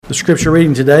The scripture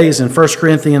reading today is in 1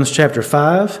 Corinthians chapter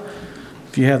 5.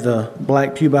 If you have the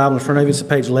black pew Bible in front of you, it's at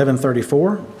page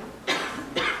 1134.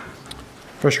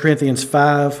 1 Corinthians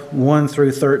 5, 1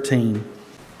 through 13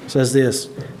 says this: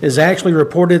 It is actually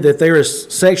reported that there is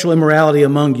sexual immorality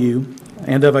among you,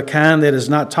 and of a kind that is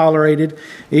not tolerated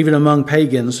even among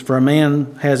pagans, for a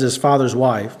man has his father's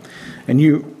wife. And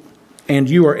you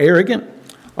are arrogant?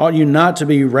 Ought you not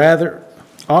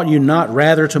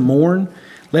rather to mourn?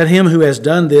 Let him who has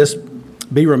done this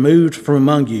be removed from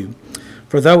among you.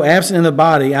 For though absent in the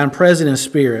body, I am present in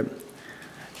spirit.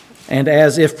 And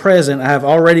as if present, I have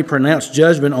already pronounced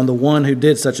judgment on the one who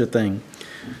did such a thing.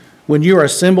 When you are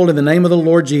assembled in the name of the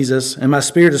Lord Jesus, and my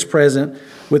spirit is present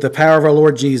with the power of our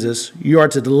Lord Jesus, you are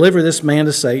to deliver this man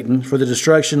to Satan for the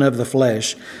destruction of the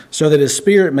flesh, so that his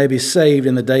spirit may be saved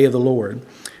in the day of the Lord.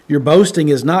 Your boasting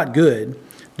is not good.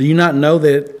 Do you not know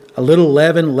that a little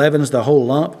leaven leavens the whole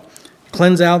lump?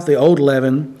 Cleanse out the old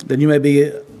leaven, that you may be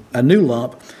a new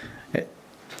lump,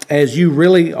 as you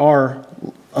really are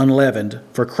unleavened.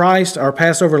 For Christ, our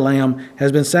Passover lamb,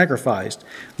 has been sacrificed.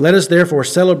 Let us therefore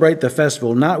celebrate the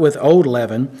festival, not with old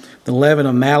leaven, the leaven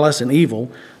of malice and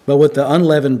evil, but with the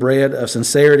unleavened bread of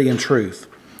sincerity and truth.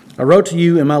 I wrote to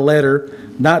you in my letter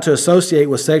not to associate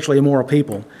with sexually immoral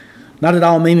people, not at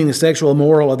all meaning the sexual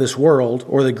immoral of this world,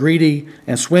 or the greedy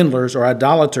and swindlers or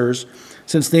idolaters,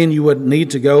 since then you would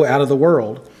need to go out of the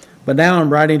world. But now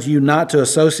I'm writing to you not to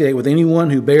associate with anyone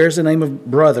who bears the name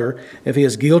of brother if he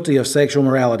is guilty of sexual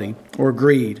immorality or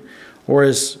greed, or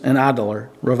is an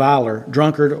idolater, reviler,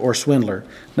 drunkard, or swindler,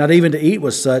 not even to eat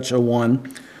with such a one.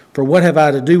 For what have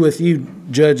I to do with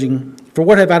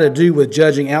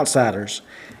judging outsiders?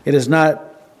 Is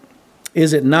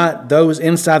it not those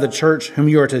inside the church whom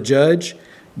you are to judge?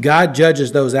 God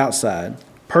judges those outside.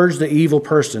 Purge the evil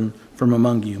person from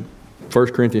among you.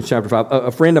 1 Corinthians chapter 5.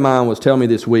 A friend of mine was telling me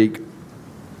this week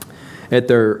at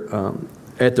their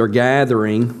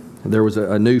gathering, there was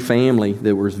a new family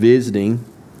that was visiting,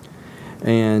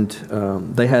 and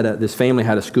this family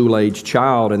had a school-age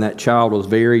child, and that child was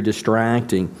very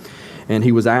distracting, and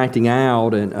he was acting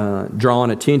out and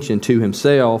drawing attention to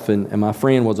himself, and my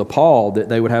friend was appalled that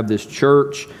they would have this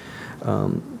church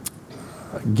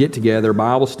get-together,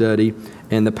 Bible study,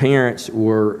 and the parents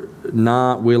were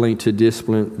not willing to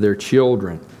discipline their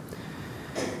children.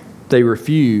 They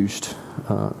refused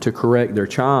to correct their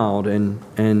child,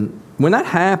 and when that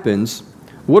happens,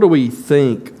 what do we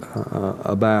think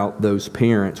about those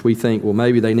parents? We think, well,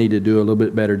 maybe they need to do a little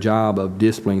bit better job of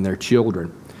disciplining their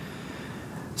children.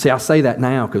 See, I say that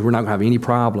now because we're not going to have any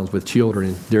problems with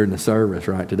children during the service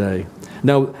right today.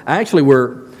 No, actually,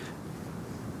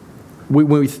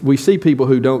 we see people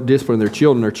who don't discipline their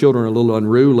children are a little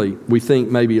unruly. We think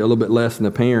maybe a little bit less than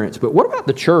the parents. But what about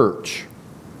the church?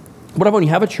 What about when you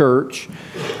have a church,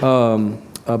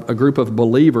 a group of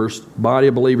believers, body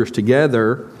of believers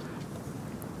together?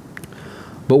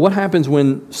 But what happens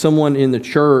when someone in the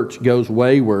church goes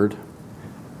wayward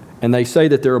and they say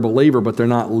that they're a believer, but they're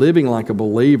not living like a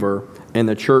believer, and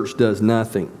the church does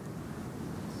nothing?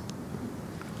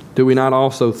 Do we not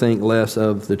also think less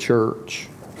of the church?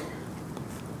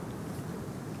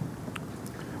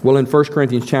 Well, in 1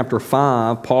 Corinthians chapter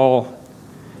 5, Paul,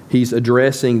 he's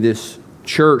addressing this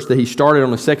church that he started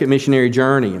on a second missionary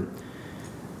journey. And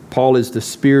Paul is the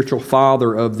spiritual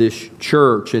father of this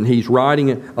church, and he's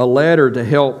writing a letter to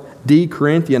help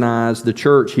de-Corinthianize the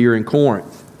church here in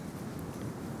Corinth.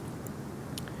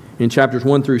 In chapters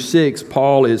 1 through 6,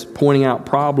 Paul is pointing out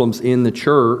problems in the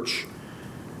church.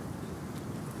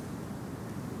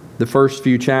 The first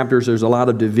few chapters, there's a lot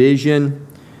of division,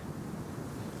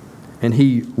 and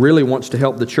he really wants to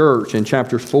help the church. In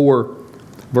chapter 4,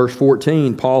 verse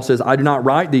 14, Paul says, I do not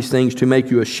write these things to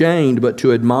make you ashamed, but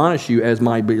to admonish you as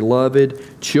my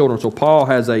beloved children. So Paul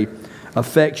has a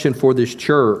affection for this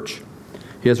church.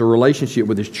 He has a relationship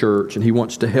with this church, and he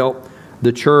wants to help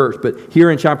the church. But here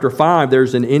in chapter 5,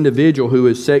 there's an individual who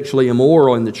is sexually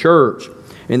immoral in the church,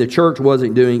 and the church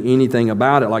wasn't doing anything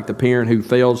about it, like the parent who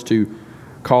fails to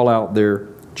call out their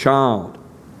child.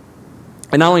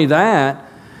 And not only that,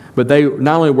 but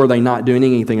not only were they not doing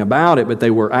anything about it, but they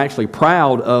were actually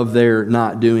proud of their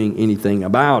not doing anything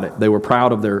about it. They were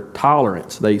proud of their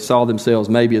tolerance. They saw themselves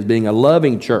maybe as being a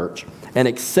loving church, an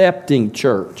accepting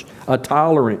church, a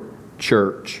tolerant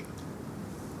church.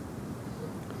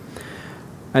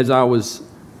 As I was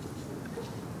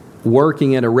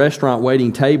working at a restaurant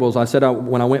waiting tables, I said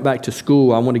when I went back to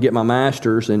school, I wanted to get my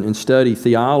master's and study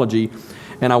theology.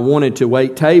 And I wanted to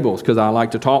wait tables because I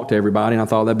like to talk to everybody, and I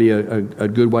thought that'd be a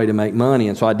good way to make money.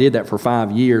 And so I did that for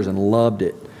 5 years and loved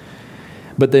it.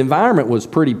 But the environment was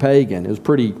pretty pagan. It was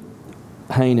pretty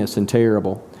heinous and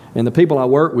terrible. And the people I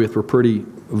worked with were pretty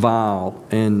vile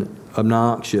and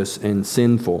obnoxious and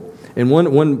sinful. And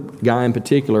one guy in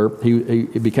particular, he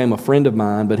became a friend of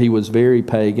mine, but he was very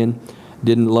pagan,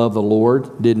 didn't love the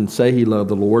Lord, didn't say he loved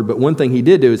the Lord. But one thing he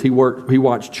did do is he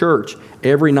watched church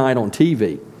every night on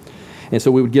TV. And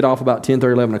so we would get off about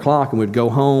 10:30, 11 o'clock, and we'd go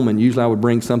home, and usually I would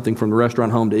bring something from the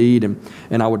restaurant home to eat,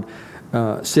 and I would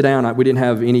sit down. We didn't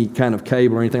have any kind of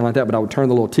cable or anything like that, but I would turn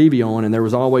the little TV on, and there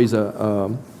was always a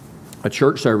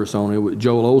church service on it. It was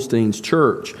Joel Osteen's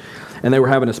church. And they were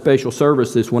having a special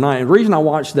service this one night. And the reason I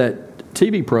watched that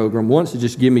TV program, once to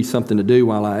just give me something to do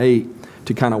while I ate,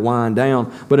 to kind of wind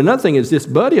down. But another thing is this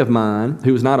buddy of mine,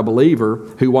 who was not a believer,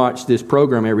 who watched this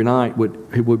program every night,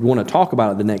 would want to talk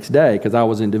about it the next day, because I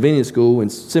was in divinity school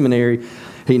and seminary.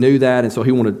 He knew that, and so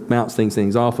he wanted to bounce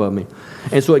things off of me.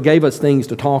 And so it gave us things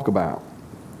to talk about.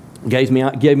 Gave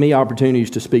me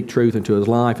opportunities to speak truth into his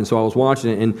life. And so I was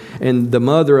watching it, and the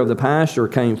mother of the pastor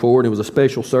came forward. It was a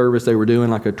special service. They were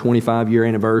doing like a 25-year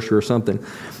anniversary or something.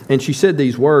 And she said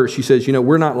these words. She says,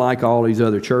 we're not like all these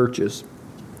other churches.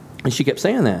 And she kept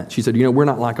saying that. She said, we're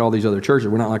not like all these other churches.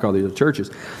 We're not like all these other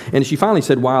churches. And she finally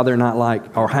said how they're not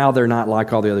like all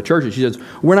the other churches. She says,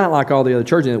 we're not like all the other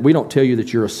churches. We don't tell you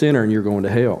that you're a sinner and you're going to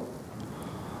hell.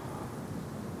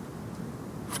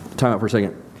 Time out for a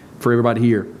second. For everybody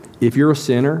here. If you're a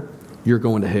sinner, you're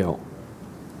going to hell.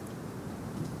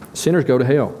 Sinners go to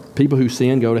hell. People who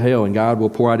sin go to hell, and God will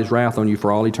pour out His wrath on you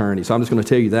for all eternity. So I'm just going to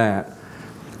tell you that.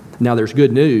 Now there's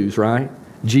good news, right?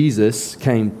 Jesus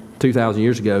came 2,000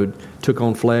 years ago, took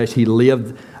on flesh. He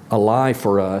lived a life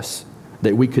for us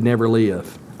that we could never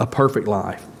live, a perfect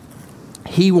life.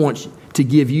 He wants to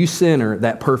give you, sinner,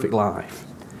 that perfect life.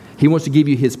 He wants to give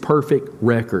you His perfect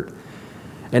record.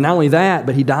 And not only that,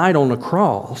 but He died on a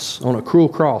cross, on a cruel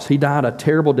cross. He died a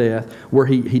terrible death where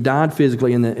He died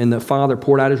physically, and the Father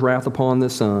poured out His wrath upon the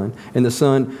Son. And the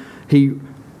Son, He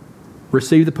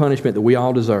received the punishment that we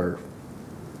all deserve.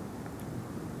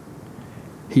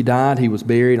 He died, He was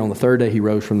buried. On the third day, He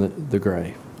rose from the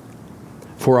grave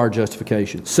for our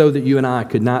justification, so that you and I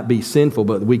could not be sinful,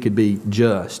 but we could be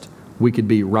just. We could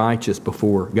be righteous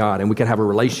before God, and we could have a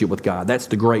relationship with God. That's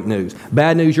the great news.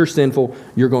 Bad news, you're sinful,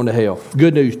 you're going to hell.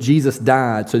 Good news, Jesus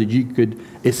died so that you could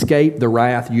escape the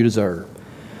wrath you deserve.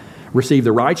 Receive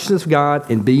the righteousness of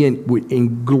God and be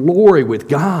in glory with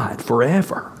God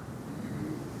forever.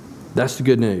 That's the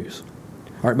good news.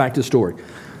 All right, back to the story.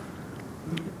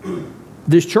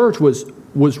 This church was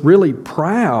really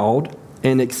proud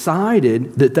and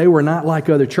excited that they were not like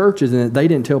other churches and that they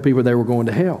didn't tell people they were going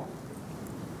to hell.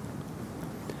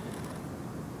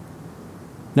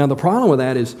 Now, the problem with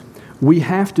that is we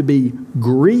have to be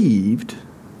grieved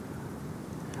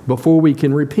before we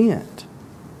can repent.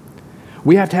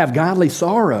 We have to have godly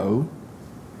sorrow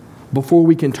before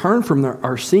we can turn from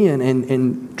our sin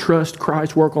and trust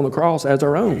Christ's work on the cross as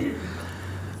our own.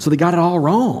 So they got it all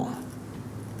wrong.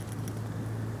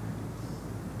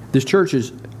 This church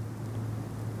is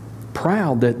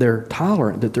proud that they're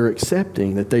tolerant, that they're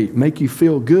accepting, that they make you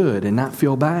feel good and not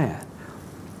feel bad.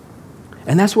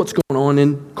 And that's what's going on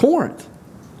in Corinth.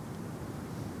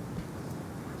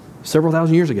 Several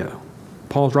thousand years ago.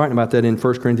 Paul's writing about that in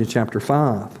 1 Corinthians chapter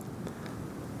 5.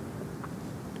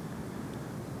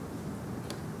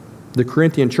 The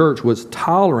Corinthian church was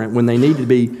tolerant when they needed to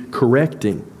be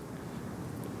correcting.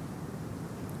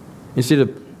 Instead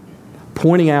of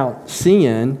pointing out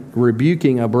sin,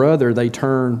 rebuking a brother, they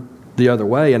turn the other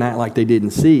way and act like they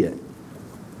didn't see it.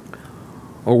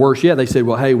 Or worse yet, they said,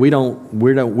 well, hey, we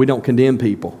don't condemn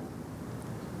people.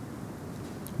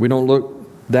 We don't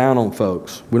look down on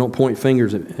folks. We don't point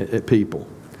fingers at people.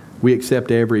 We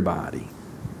accept everybody.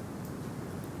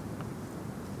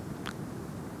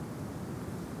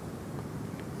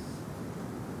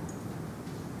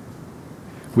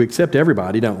 We accept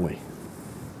everybody, don't we?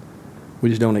 We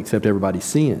just don't accept everybody's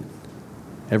sin,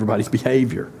 everybody's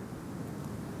behavior.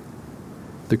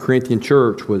 The Corinthian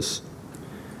church was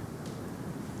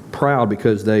proud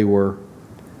because they were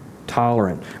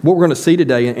tolerant. What we're going to see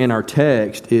today in our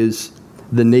text is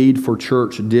the need for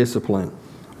church discipline.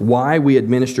 Why we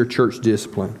administer church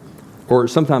discipline. Or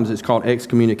sometimes it's called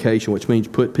excommunication, which means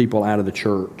put people out of the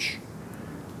church.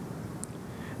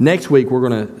 Next week we're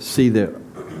going to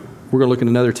look at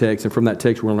another text, and from that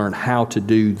text we're going to learn how to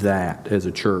do that as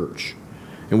a church.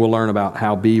 And we'll learn about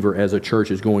how Beaver as a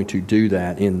church is going to do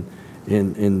that in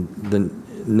the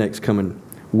next coming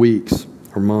weeks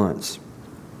or months.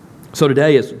 So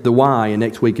today it's the why, and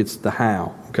next week it's the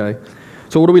how, okay?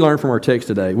 So what do we learn from our text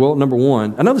today? Well, number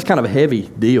one, I know this is kind of a heavy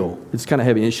deal. It's kind of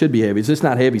heavy, and it should be heavy. If it's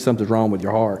not heavy, something's wrong with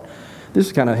your heart. This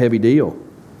is kind of a heavy deal.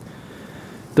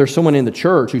 there's someone in the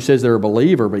church who says they're a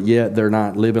believer, but yet they're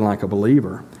not living like a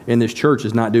believer. And this church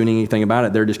is not doing anything about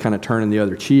it. They're just kind of turning the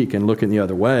other cheek and looking the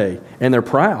other way. And they're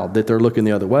proud that they're looking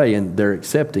the other way, and they're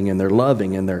accepting and they're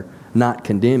loving and they're not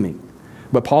condemning.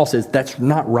 But Paul says that's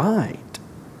not right.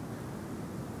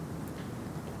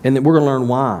 And that we're going to learn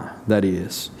why that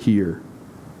is here.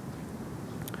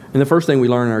 And the first thing we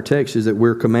learn in our text is that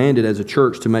we're commanded as a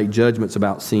church to make judgments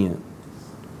about sin.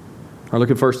 All right, look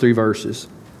at the first 3 verses.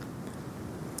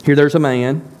 Here there's a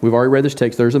man, we've already read this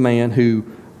text, there's a man who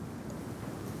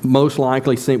most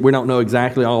likely, we don't know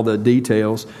exactly all the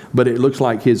details, but it looks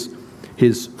like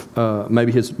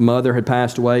maybe his mother had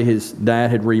passed away, his dad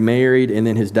had remarried, and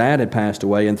then his dad had passed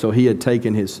away, and so he had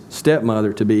taken his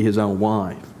stepmother to be his own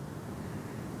wife.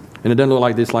 And it doesn't look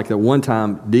like this like a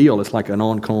one-time deal, it's like an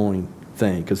ongoing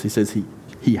thing, because he says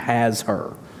he has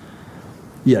her.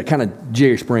 Yeah, kind of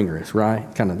Jerry Springer-ish,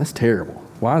 right? Kind of, that's terrible.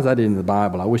 Why is that in the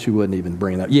Bible? I wish we wouldn't even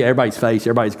bring that. Yeah,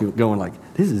 everybody's going like,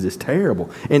 this is just terrible.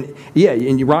 And yeah,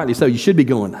 and you rightly so, you should be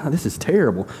going, oh, this is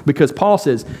terrible. Because Paul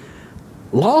says,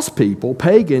 lost people,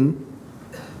 pagan,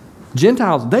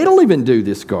 Gentiles, they don't even do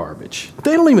this garbage.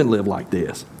 They don't even live like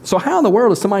this. So how in the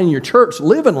world is somebody in your church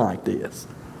living like this?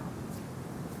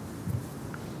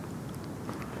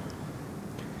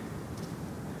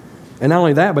 And not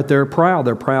only that, but they're proud.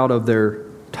 They're proud of their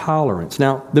tolerance.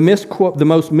 Now, the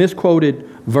most misquoted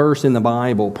verse in the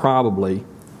Bible probably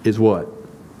is what?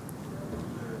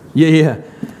 Yeah.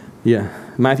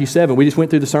 Matthew 7. We just went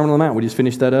through the Sermon on the Mount. We just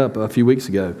finished that up a few weeks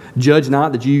ago. Judge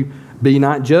not that you be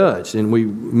not judged. And we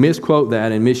misquote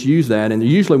that and misuse that. And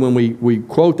usually when we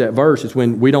quote that verse, it's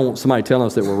when we don't want somebody telling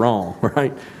us that we're wrong,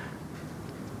 right?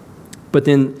 But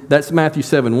then that's Matthew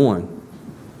 7:1.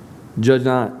 Judge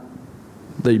not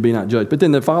that you be not judged. But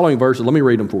then the following verses, let me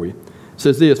read them for you. It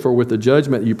says this, for with the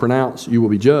judgment you pronounce, you will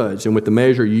be judged, and with the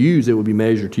measure you use, it will be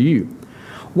measured to you.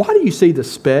 Why do you see the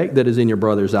speck that is in your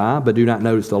brother's eye, but do not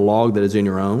notice the log that is in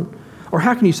your own? Or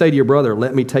how can you say to your brother,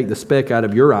 let me take the speck out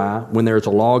of your eye, when there is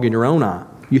a log in your own eye?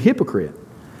 You hypocrite.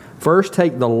 First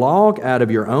take the log out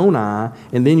of your own eye,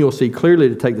 and then you'll see clearly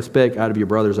to take the speck out of your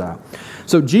brother's eye.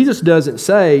 So Jesus doesn't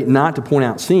say not to point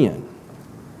out sin.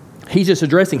 He's just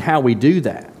addressing how we do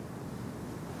that.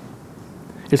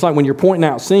 It's like when you're pointing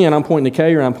out sin, I'm pointing to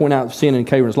Kayer, and I'm pointing out sin in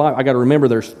Kayer's life. I got to remember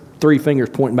there's 3 fingers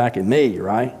pointing back at me,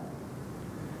 right?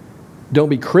 Don't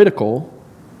be critical.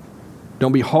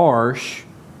 Don't be harsh.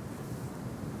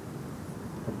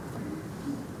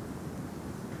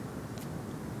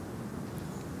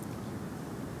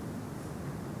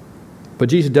 But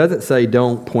Jesus doesn't say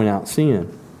don't point out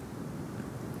sin.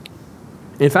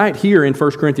 In fact, here in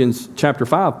 1 Corinthians chapter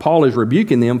 5, Paul is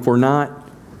rebuking them for not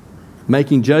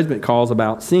making judgment calls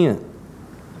about sin.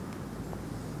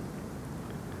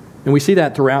 And we see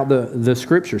that throughout the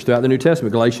Scriptures, throughout the New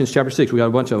Testament. Galatians chapter 6, we got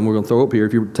a bunch of them we're going to throw up here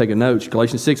if you're taking notes.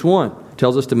 Galatians 6:1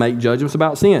 tells us to make judgments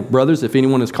about sin. Brothers, if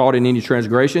anyone is caught in any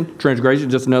transgression is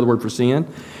just another word for sin,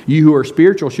 you who are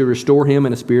spiritual should restore him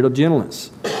in a spirit of gentleness.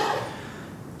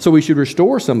 So we should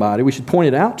restore somebody, we should point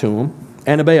it out to them,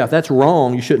 and obey. If that's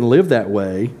wrong, you shouldn't live that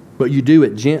way, but you do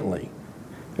it gently.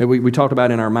 And we talked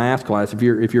about in our math class, if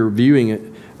you're viewing it,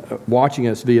 watching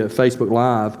us via Facebook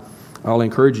Live, I'll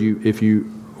encourage you, if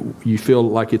you feel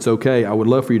like it's okay, I would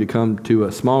love for you to come to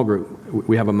a small group.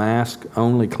 We have a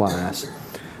mask-only class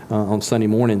on Sunday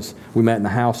mornings. We met in the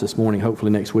house this morning.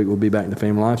 Hopefully next week we'll be back in the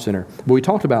Family Life Center. But we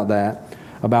talked about that,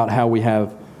 about how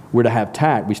we're to have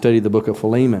tact. We studied the book of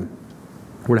Philemon.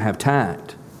 We're to have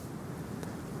tact.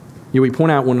 We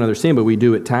point out one another's sin, but we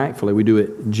do it tactfully. We do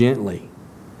it gently.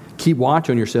 Keep watch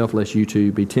on yourself lest you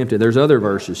too be tempted. There's other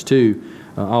verses too,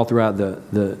 all throughout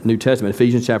the New Testament.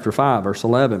 Ephesians chapter 5, verse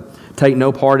 11. Take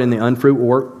no part in the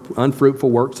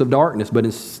unfruitful works of darkness, but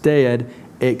instead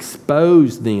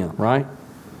expose them, right?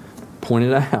 Point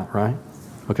it out, right?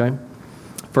 Okay?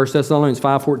 1 Thessalonians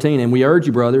 5:14. And we urge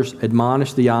you, brothers,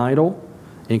 admonish the idle,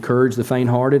 encourage the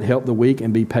faint-hearted, help the weak,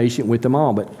 and be patient with them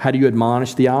all. But how do you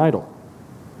admonish the idle?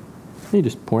 You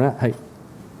just point out, hey,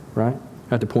 right? You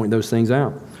have to point those things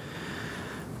out.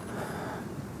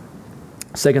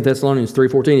 2 Thessalonians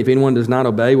 3:14, if anyone does not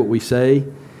obey what we say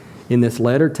in this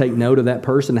letter, take note of that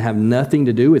person and have nothing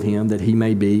to do with him, that he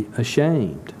may be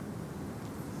ashamed.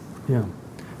 Yeah.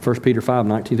 1 Peter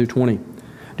 5:19 through 20.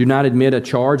 Do not admit a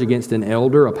charge against an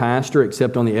elder, a pastor,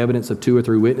 except on the evidence of 2 or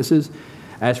 3 witnesses.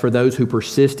 As for those who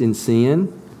persist in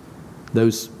sin,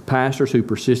 those pastors who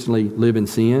persistently live in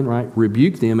sin, right,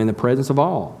 rebuke them in the presence of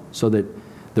all, so that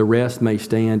the rest may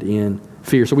stand in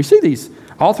fear. So we see these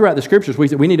all throughout the Scriptures.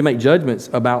 We need to make judgments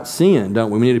about sin, don't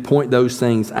we? We need to point those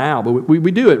things out. But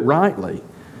we do it rightly.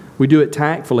 We do it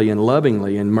tactfully and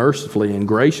lovingly and mercifully and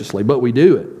graciously, but we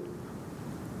do it.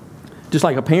 Just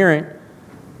like a parent,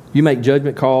 you make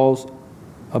judgment calls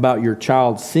about your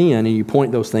child's sin and you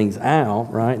point those things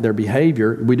out, right? Their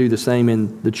behavior. We do the same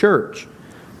in the church.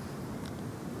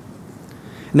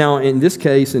 Now, in this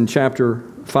case, in chapter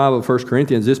 5 of 1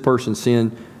 Corinthians, this person's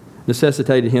sin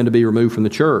necessitated him to be removed from the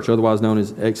church, otherwise known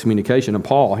as excommunication. And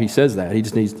Paul, he says that.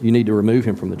 You need to remove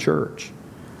him from the church.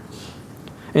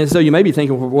 And so you may be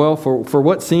thinking, well, for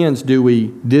what sins do we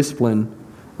discipline?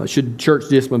 Should church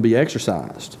discipline be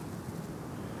exercised?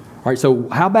 All right, so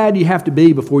how bad do you have to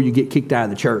be before you get kicked out of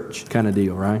the church kind of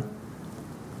deal, right?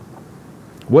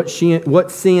 What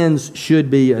sins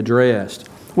should be addressed?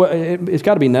 Well, it's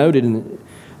got to be noted,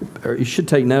 or you should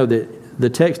take note that the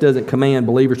text doesn't command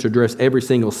believers to address every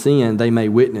single sin they may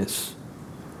witness,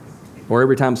 or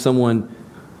every time someone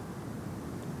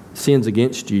sins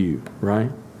against you,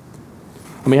 right?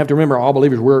 I mean, you have to remember, all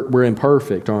believers, we're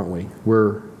imperfect, aren't we?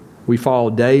 We fall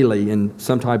daily in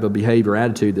some type of behavior,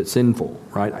 attitude that's sinful,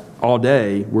 right? All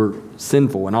day, we're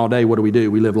sinful, and all day, what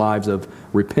do? We live lives of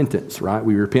repentance, right?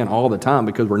 We repent all the time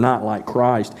because we're not like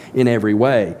Christ in every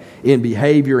way, in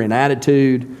behavior, in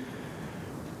attitude,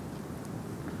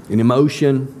 in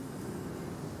emotion.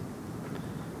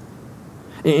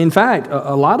 In fact,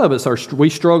 a lot of us, we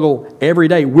struggle every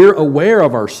day. We're aware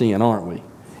of our sin, aren't we?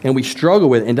 And we struggle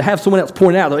with it. And to have someone else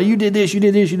point out, oh, you did this, you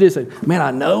did this, you did this. Man, I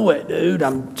know it, dude.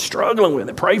 I'm struggling with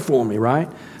it. Pray for me, right?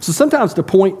 So sometimes to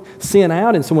point sin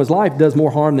out in someone's life does more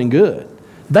harm than good.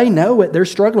 They know it. They're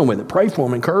struggling with it. Pray for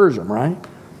them. Encourage them, right?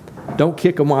 Don't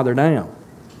kick them while they're down.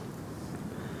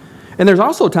 And there's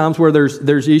also times where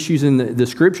there's issues in the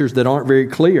Scriptures that aren't very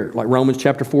clear. Like Romans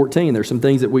chapter 14. There's some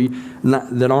things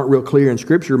that aren't real clear in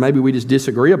Scripture. Maybe we just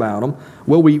disagree about them.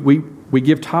 Well, we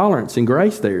give tolerance and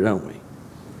grace there, don't we?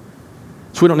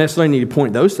 So we don't necessarily need to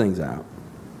point those things out.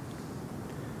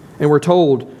 And we're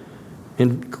told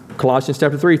in Colossians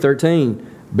chapter 3:13,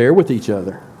 bear with each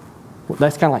other. Well,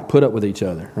 that's kind of like put up with each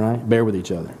other, right? Bear with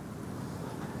each other.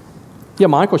 Yeah,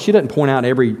 Michael, she doesn't point out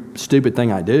every stupid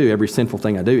thing I do, every sinful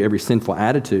thing I do, every sinful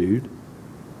attitude.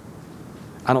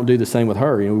 I don't do the same with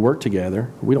her. We work together.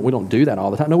 We don't do that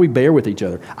all the time. No, we bear with each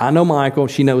other. I know Michael.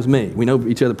 She knows me. We know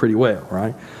each other pretty well,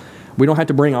 right? We don't have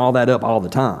to bring all that up all the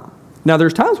time. Now,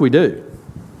 there's times we do.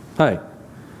 Hey,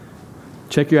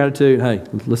 check your attitude. Hey,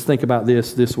 let's think about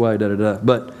this way, da-da-da.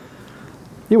 But,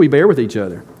 yeah, we bear with each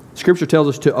other. Scripture tells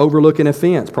us to overlook an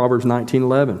offense, Proverbs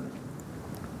 19:11.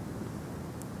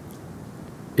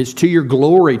 It's to your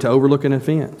glory to overlook an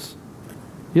offense.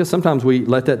 Yeah, sometimes we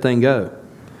let that thing go.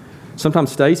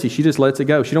 Sometimes Stacy, she just lets it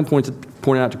go. She don't point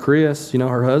it out to Chris,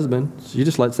 her husband. She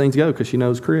just lets things go because she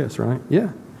knows Chris, right?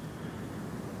 Yeah.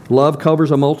 Love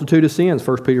covers a multitude of sins,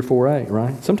 1 Peter 4:8,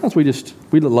 right? Sometimes we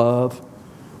love.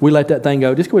 We let that thing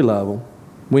go just because we love them.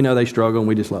 We know they struggle and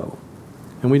we just love them.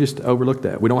 And we just overlook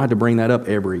that. We don't have to bring that up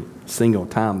every single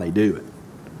time they do it.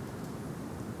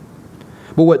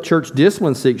 But what church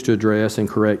discipline seeks to address and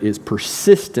correct is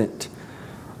persistent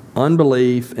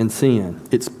unbelief and sin.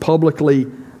 It's publicly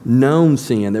known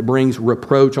sin that brings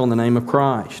reproach on the name of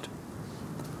Christ.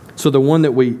 So the one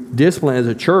that we discipline as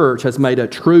a church has made a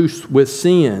truce with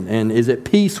sin and is at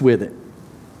peace with it.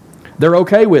 They're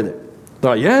okay with it.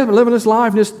 They're like, yeah, we're living this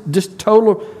life, just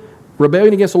total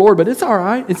rebellion against the Lord, but it's all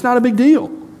right. It's not a big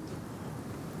deal.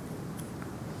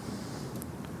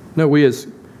 No, we as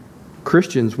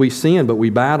Christians, we sin, but we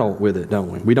battle with it,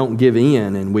 don't we? We don't give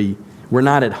in, and we're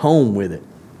not at home with it.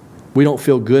 We don't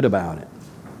feel good about it.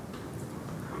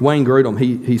 Wayne Grudem,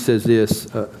 he says this.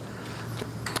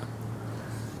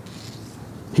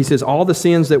 He says, all the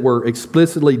sins that were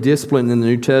explicitly disciplined in the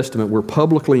New Testament were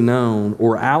publicly known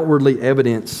or outwardly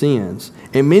evident sins,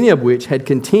 and many of which had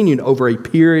continued over a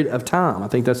period of time. I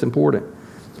think that's important.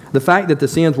 The fact that the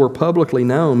sins were publicly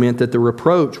known meant that the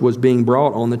reproach was being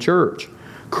brought on the church.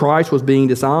 Christ was being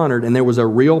dishonored, and there was a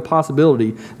real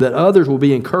possibility that others will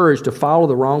be encouraged to follow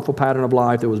the wrongful pattern of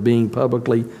life that was being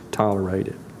publicly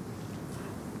tolerated.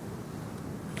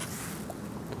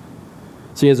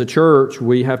 See, as a church,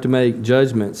 we have to make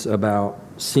judgments about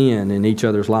sin in each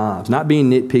other's lives, not being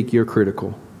nitpicky or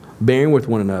critical, bearing with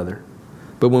one another.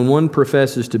 But when one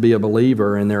professes to be a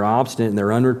believer and they're obstinate and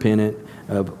they're unrepentant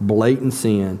of blatant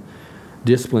sin,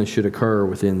 discipline should occur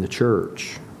within the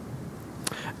church.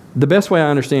 The best way I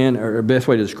understand, or the best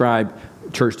way to describe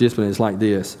church discipline is like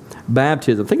this.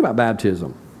 Baptism. Think about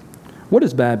baptism. What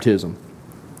is baptism?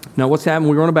 Now, what's happening?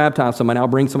 We're going to baptize somebody. I'll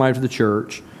bring somebody to the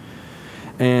church,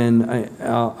 and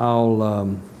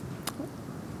I'll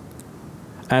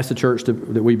ask the church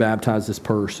that we baptize this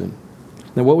person.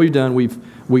 Now, what we've done,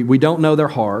 we don't know their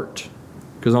heart,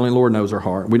 because only the Lord knows their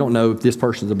heart. We don't know if this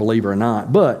person's a believer or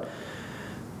not, but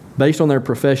based on their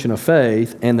profession of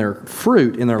faith and their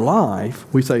fruit in their life,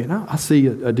 we say, no, I see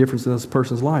a difference in this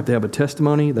person's life. They have a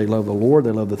testimony. They love the Lord.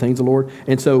 They love the things of the Lord.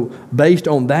 And so based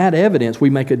on that evidence, we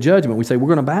make a judgment. We say,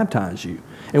 we're going to baptize you.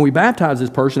 And we baptize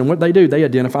this person, and what they do, they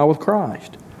identify with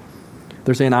Christ.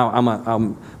 They're saying,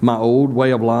 my old way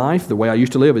of life, the way I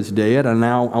used to live is dead, and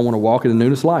now I want to walk in the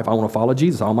newness of life. I want to follow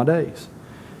Jesus all my days.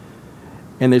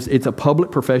 And it's a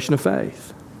public profession of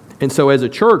faith. And so as a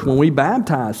church, when we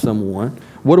baptize someone,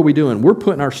 what are we doing? We're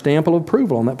putting our stamp of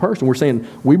approval on that person. We're saying,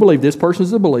 we believe this person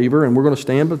is a believer, and we're going to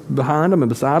stand behind them and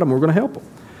beside them, and we're going to help them.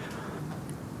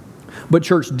 But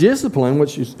church discipline,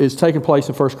 which is taking place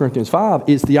in 1 Corinthians 5,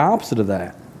 is the opposite of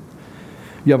that.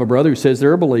 You have a brother who says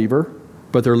they're a believer,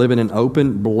 but they're living in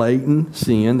open, blatant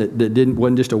sin that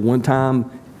wasn't just a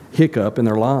one-time hiccup in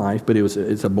their life, but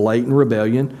it's a blatant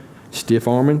rebellion,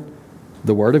 stiff-arming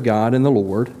the Word of God and the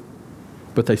Lord,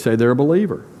 but they say they're a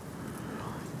believer.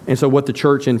 And so what the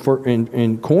church in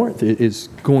Corinth is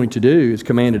going to do, is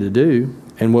commanded to do,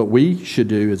 and what we should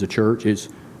do as a church is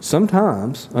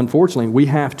sometimes, unfortunately, we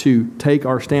have to take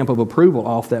our stamp of approval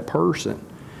off that person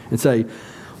and say,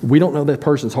 we don't know that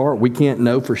person's heart. We can't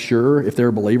know for sure if they're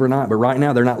a believer or not, but right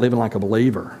now they're not living like a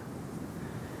believer.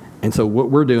 And so what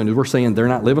we're doing is we're saying they're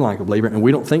not living like a believer, and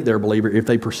we don't think they're a believer if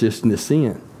they persist in this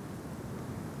sin.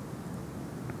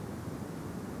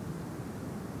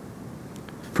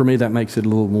 For me, that makes it a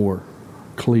little more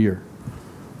clear.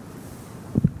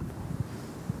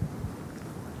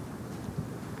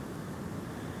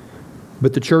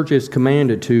 But the church is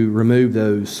commanded to remove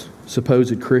those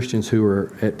supposed Christians who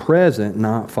are at present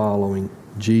not following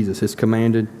Jesus. It's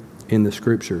commanded in the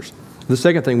Scriptures. The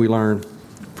second thing we learn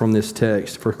from this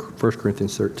text, 1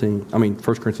 Corinthians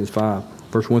 5,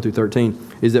 verse 1 through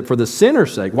 13, is that for the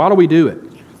sinner's sake, why do we do it?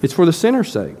 It's for the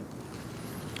sinner's sake.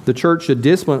 The church should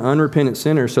discipline unrepentant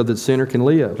sinners so that the sinner can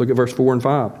live. Look at verse 4 and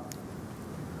 5.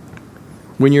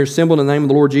 When you're assembled in the name of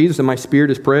the Lord Jesus and my spirit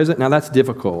is present. Now that's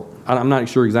difficult. I'm not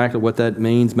sure exactly what that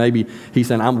means. Maybe he's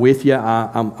saying, I'm with you.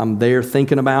 I'm there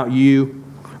thinking about you.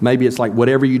 Maybe it's like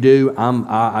whatever you do, I'm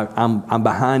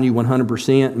behind you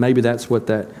 100%. Maybe that's what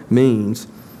that means.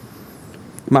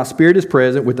 My spirit is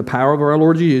present with the power of our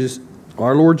Lord Jesus.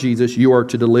 You are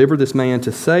to deliver this man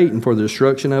to Satan for the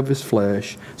destruction of his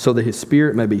flesh, so that his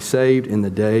spirit may be saved in the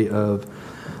day of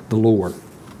the Lord.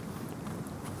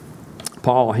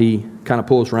 Paul, he kind of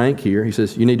pulls rank here. He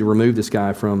says, you need to remove this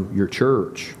guy from your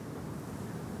church.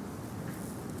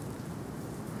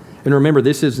 And remember,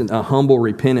 this isn't a humble,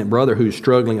 repentant brother who's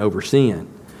struggling over sin.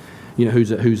 You know,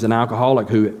 who's an alcoholic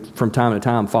who from time to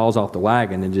time falls off the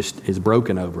wagon and just is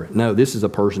broken over it. No, this is a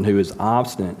person who is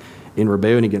obstinate in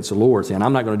rebellion against the Lord, saying,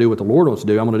 I'm not going to do what the Lord wants to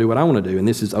do. I'm going to do what I want to do. And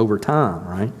this is over time,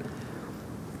 right?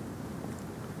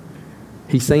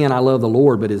 He's saying, I love the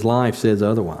Lord, but his life says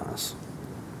otherwise.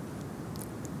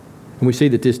 And we see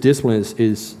that this discipline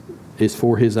is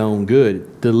for his own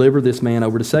good. Deliver this man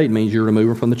over to Satan means you're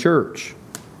removing him from the church.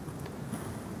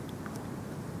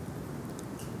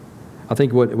 I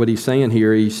think what he's saying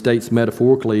here, he states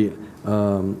metaphorically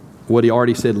what he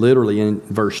already said literally in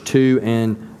verse 2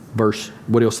 and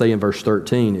what he'll say in verse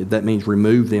 13. That means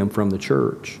remove them from the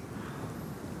church.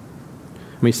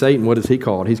 I mean, Satan, what is he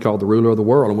called? He's called the ruler of the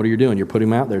world. And what are you doing? You're putting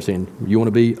him out there saying, you want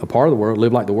to be a part of the world,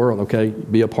 live like the world, okay?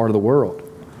 Be a part of the world.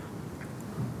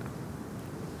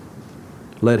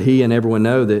 Let he and everyone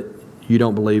know that you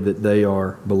don't believe that they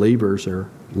are believers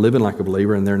or living like a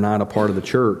believer, and they're not a part of the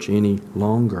church any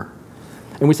longer.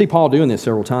 And we see Paul doing this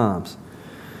several times.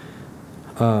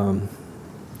 In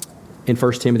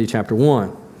 1 Timothy chapter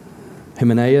 1,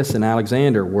 Hymenaeus and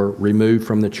Alexander were removed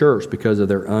from the church because of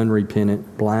their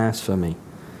unrepentant blasphemy.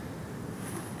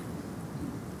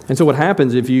 And so what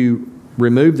happens if you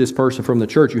remove this person from the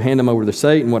church, you hand them over to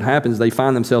Satan, what happens, they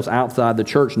find themselves outside the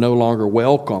church, no longer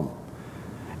welcome.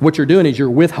 What you're doing is you're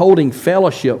withholding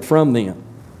fellowship from them.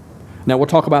 Now we'll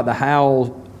talk about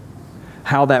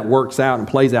how that works out and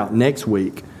plays out next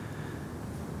week.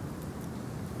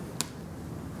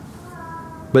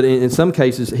 But in some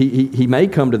cases, he may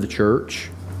come to the church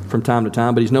from time to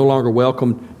time, but he's no longer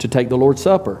welcome to take the Lord's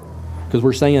Supper. Because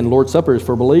we're saying Lord's Supper is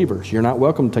for believers. You're not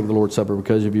welcome to take the Lord's Supper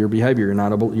because of your behavior.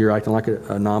 You're acting like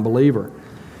a non-believer.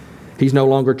 He's no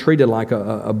longer treated like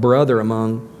a brother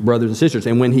among brothers and sisters.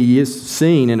 And when he is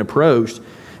seen and approached,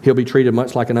 he'll be treated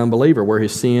much like an unbeliever, where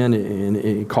his sin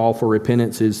and call for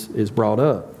repentance is brought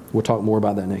up. We'll talk more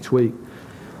about that next week.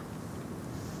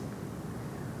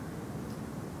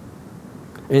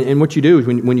 And what you do is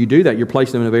when you do that, you're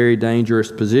placing them in a very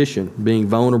dangerous position, being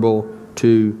vulnerable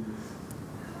to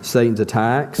Satan's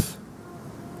attacks.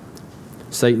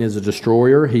 Satan is a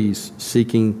destroyer. He's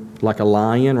seeking like a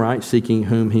lion, right? Seeking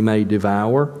whom he may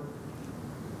devour.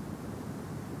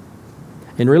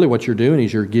 And really what you're doing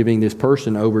is you're giving this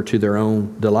person over to their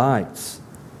own delights.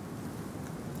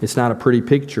 It's not a pretty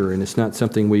picture, and it's not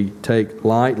something we take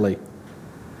lightly.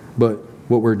 But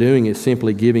what we're doing is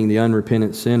simply giving the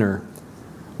unrepentant sinner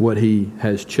what he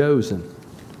has chosen.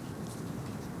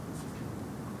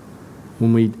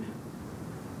 When we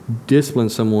discipline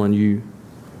someone,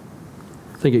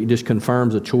 I think it just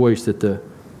confirms a choice that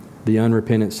the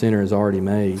unrepentant sinner has already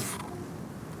made.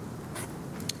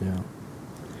 Yeah.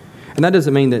 And that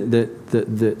doesn't mean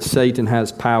that Satan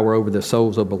has power over the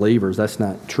souls of believers. That's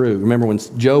not true. Remember when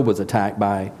Job was attacked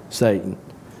by Satan?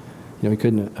 He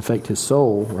couldn't affect his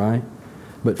soul, right?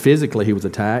 But physically he was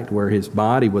attacked, where his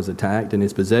body was attacked and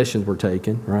his possessions were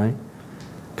taken, right?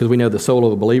 Because we know the soul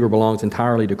of a believer belongs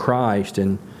entirely to Christ,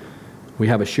 and we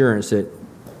have assurance that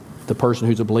the person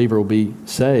who's a believer will be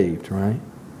saved, right?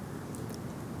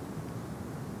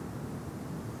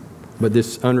 But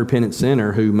this unrepentant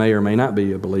sinner who may or may not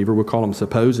be a believer, we'll call him a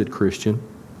supposed Christian,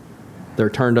 they're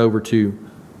turned over to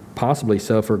possibly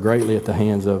suffer greatly at the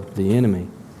hands of the enemy.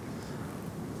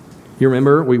 You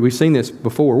remember, we've seen this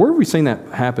before. Where have we seen that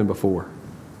happen before?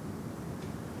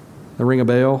 That ring a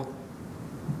bell?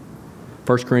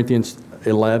 1 Corinthians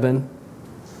 11.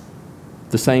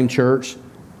 The same church,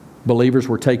 believers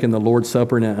were taking the Lord's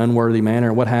Supper in an unworthy manner.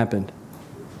 And what happened?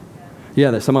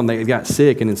 Yeah, some of them they got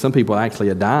sick, and then some people actually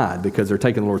had died because they're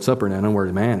taking the Lord's Supper in an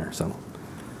unworthy manner. So,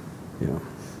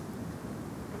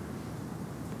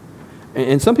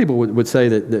 and some people would say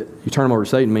that you turn them over to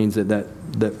Satan means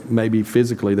that maybe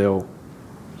physically they'll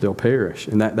perish,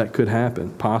 and that could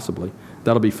happen possibly.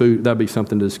 That'll be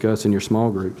something to discuss in your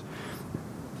small groups.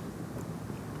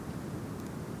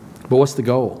 But what's the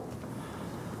goal?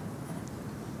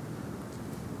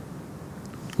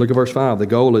 Look at verse 5. The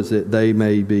goal is that they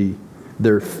may be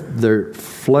their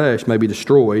flesh may be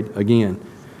destroyed. Again,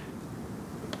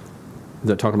 is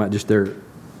that talking about just their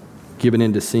giving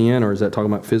into sin, or is that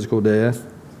talking about physical death?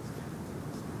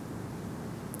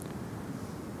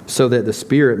 So that the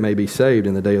spirit may be saved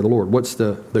in the day of the Lord. What's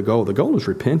the goal? The goal is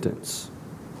repentance.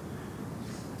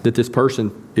 That this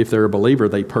person, if they're a believer,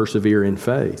 they persevere in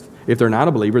faith. If they're not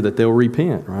a believer, that they'll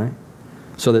repent, right?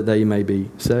 So that they may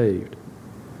be saved.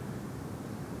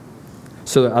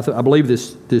 So I believe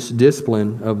this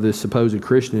discipline of this supposed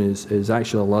Christian is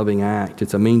actually a loving act.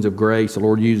 It's a means of grace the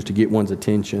Lord uses to get one's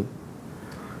attention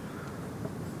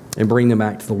and bring them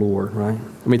back to the Lord, right?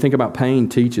 I mean, think about pain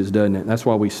teaches, doesn't it? That's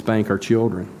why we spank our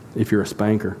children, if you're a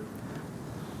spanker.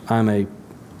 I'm a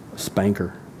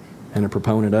spanker and a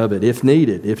proponent of it, if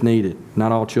needed.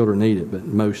 Not all children need it, but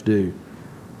most do.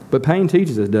 But pain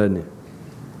teaches us, doesn't it?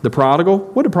 The prodigal,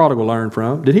 what did prodigal learn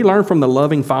from? Did he learn from the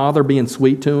loving father being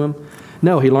sweet to him?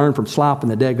 No, he learned from slopping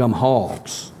the deadgum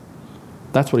hogs.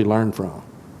 That's what he learned from.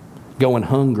 Going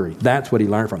hungry. That's what he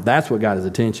learned from. That's what got his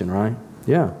attention, right?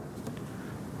 Yeah.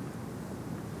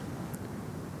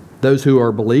 Those who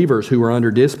are believers who are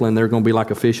under discipline, they're going to be like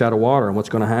a fish out of water. And what's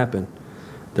going to happen?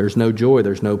 There's no joy.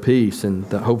 There's no peace. And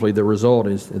hopefully the result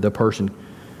is the person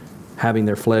having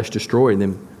their flesh destroyed and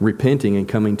them repenting and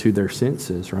coming to their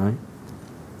senses, right?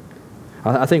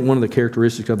 I think one of the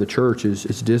characteristics of the church is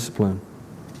discipline.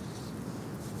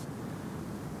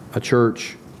 To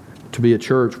be a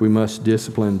church, we must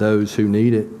discipline those who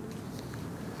need it.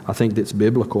 I think that's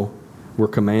biblical. We're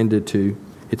commanded to.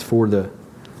 It's for the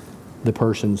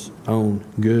person's own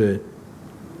good.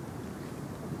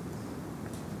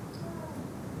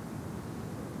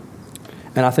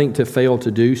 And I think to fail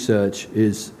to do such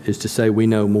is to say we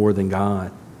know more than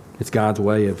God. It's God's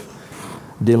way of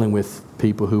dealing with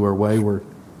people who are wayward.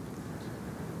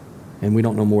 And we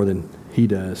don't know more than He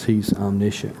does. He's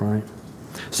omniscient, right?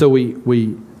 So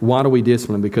why do we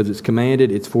discipline? Because it's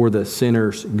commanded, it's for the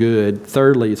sinner's good.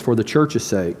 Thirdly, it's for the church's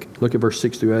sake. Look at verse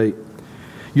 6 through 8.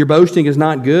 Your boasting is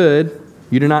not good.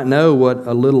 You do not know that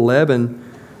a little leaven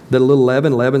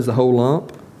leavens the whole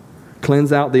lump.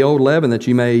 Cleanse out the old leaven that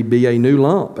you may be a new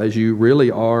lump, as you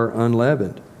really are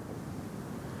unleavened.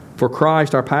 For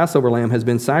Christ, our Passover lamb, has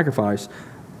been sacrificed.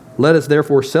 Let us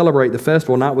therefore celebrate the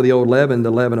festival not with the old leaven,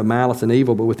 the leaven of malice and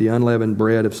evil, but with the unleavened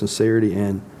bread of sincerity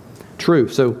and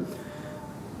truth. So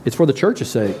it's for the church's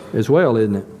sake as well,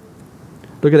 isn't it?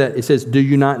 Look at that. It says, do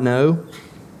you not know?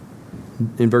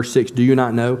 In verse 6, do you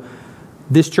not know?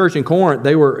 This church in Corinth,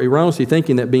 they were erroneously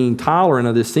thinking that being tolerant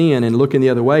of this sin and looking the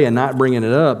other way and not bringing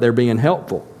it up, they're being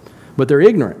helpful. But they're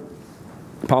ignorant.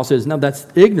 Paul says, no, that's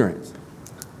ignorance.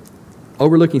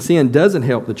 Overlooking sin doesn't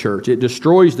help the church. It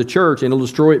destroys the church, and it'll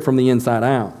destroy it from the inside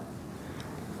out.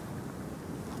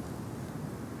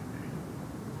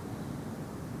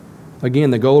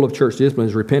 Again, the goal of church discipline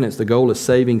is repentance. The goal is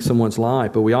saving someone's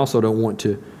life, but we also don't want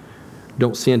to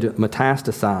don't sin to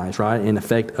metastasize, right, and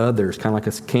affect others, kind of like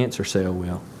a cancer cell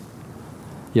will.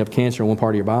 You have cancer in one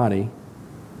part of your body,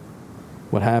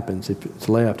 what happens? If it's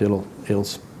left, it'll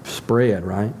spread,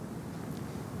 right?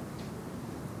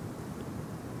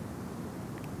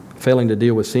 Failing to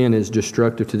deal with sin is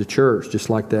destructive to the church, just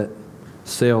like that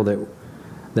cell,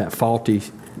 that faulty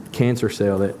cancer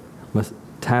cell that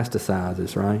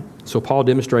metastasizes, right? So Paul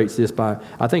demonstrates this by,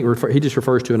 I think he just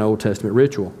refers to an Old Testament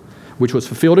ritual, which was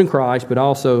fulfilled in Christ, but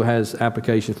also has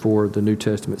application for the New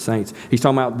Testament saints. He's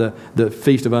talking about the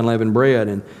Feast of Unleavened Bread.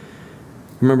 And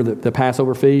remember the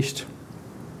Passover feast?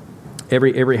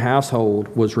 Every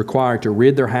household was required to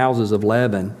rid their houses of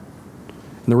leaven.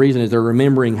 And the reason is they're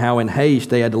remembering how in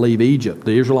haste they had to leave Egypt.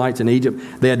 The Israelites in Egypt,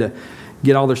 they had to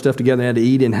get all their stuff together. They had to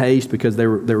eat in haste because they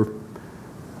were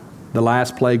the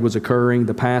last plague was occurring,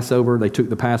 the Passover. They took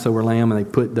the Passover lamb and they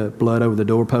put the blood over the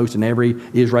doorpost. And every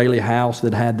Israeli house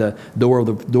that had the door of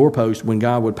the doorpost, when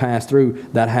God would pass through,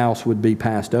 that house would be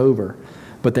passed over.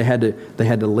 But they had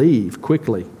to leave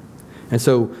quickly. And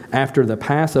so after the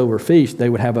Passover feast, they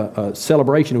would have a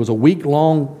celebration. It was a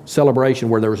week-long celebration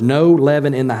where there was no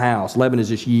leaven in the house. Leaven is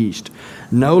just yeast.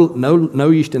 No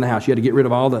yeast in the house. You had to get rid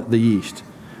of all the yeast.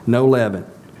 No leaven.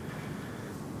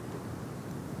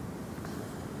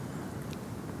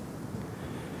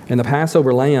 And the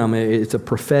Passover lamb, it's a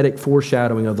prophetic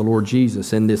foreshadowing of the Lord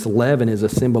Jesus. And this leaven is a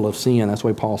symbol of sin. That's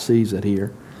why Paul sees it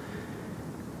here.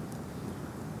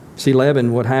 See,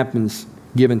 leaven, what happens,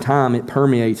 given time, it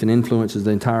permeates and influences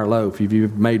the entire loaf. If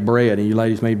you've made bread, and you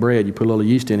ladies made bread, you put a little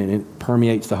yeast in it, and it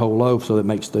permeates the whole loaf so that it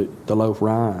makes the loaf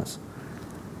rise.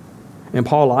 And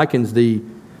Paul likens the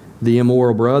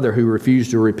immoral brother who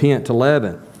refused to repent to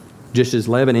leaven. Just as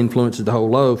leaven influences the whole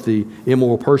loaf, the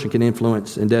immoral person can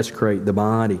influence and desecrate the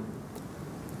body.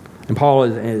 And Paul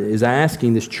is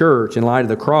asking this church, in light of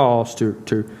the cross,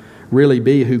 to really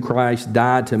be who Christ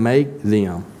died to make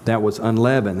them. That was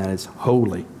unleavened, that is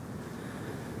holy.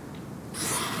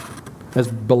 As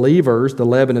believers, the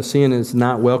leaven of sin is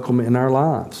not welcome in our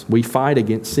lives. We fight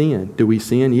against sin. Do we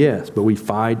sin? Yes, but we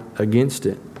fight against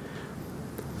it.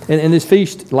 And this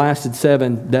feast lasted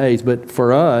 7 days, but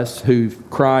for us who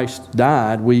Christ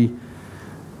died,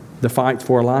 the fight's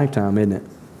for a lifetime, isn't it?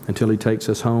 Until He takes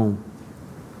us home.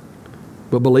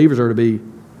 But believers are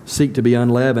to seek to be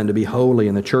unleavened, to be holy,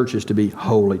 and the church is to be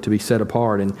holy, to be set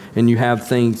apart. And you have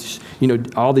things,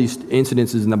 all these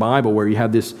incidences in the Bible where you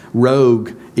have this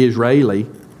rogue Israeli,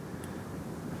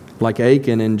 like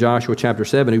Achan in Joshua chapter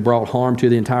 7, who brought harm to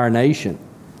the entire nation.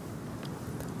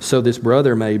 So this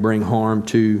brother may bring harm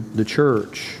to the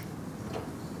church.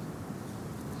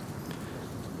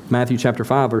 Matthew chapter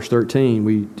 5, verse 13,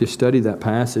 we just studied that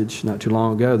passage not too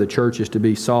long ago. The church is to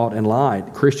be salt and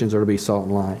light. Christians are to be salt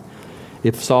and light.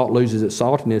 If salt loses its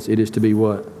saltiness, it is to be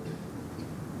what?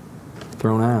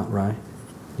 Thrown out, right?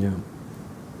 Yeah.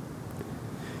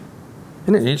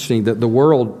 Isn't it interesting that the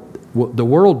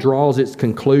world draws its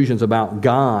conclusions about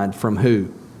God from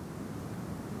who?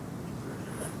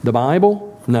 The Bible?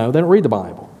 No, they don't read the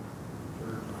Bible.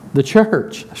 The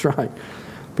church. That's right.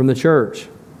 From the church.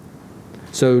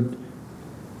 So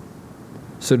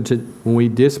when we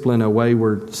discipline a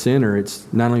wayward sinner,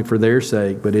 it's not only for their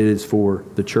sake, but it is for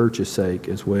the church's sake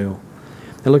as well.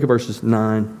 And look at verses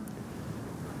 9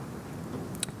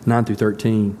 through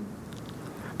 13.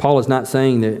 Paul is not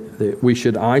saying that we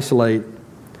should isolate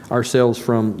ourselves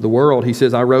from the world. He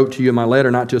says, I wrote to you in my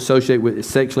letter not to associate with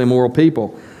sexually immoral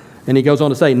people. And he goes on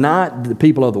to say, not the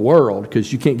people of the world,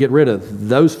 because you can't get rid of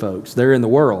those folks. They're in the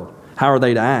world. How are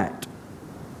they to act?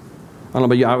 I don't know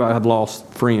about you, I've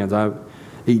lost friends. I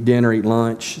eat dinner, eat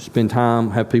lunch, spend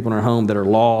time, have people in our home that are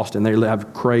lost, and they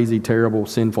have crazy, terrible,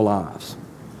 sinful lives.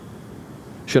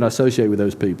 Should I associate with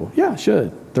those people? Yeah, I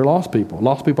should. They're lost people.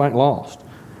 Lost people ain't lost.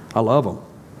 I love them.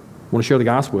 I want to share the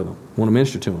gospel with them. I want to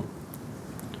minister to them.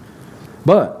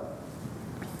 But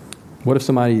what if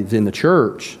somebody that's in the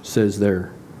church says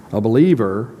they're a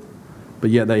believer, but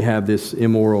yet they have this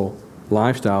immoral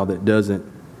lifestyle that doesn't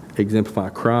exemplify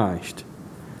Christ,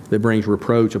 that brings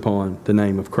reproach upon the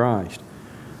name of Christ?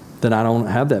 Then I don't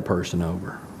have that person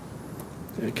over.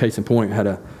 Case in point, I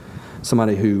had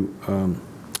somebody who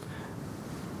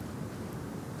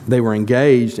they were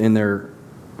engaged and their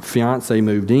fiance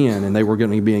moved in, and they were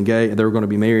going to be engaged. They were going to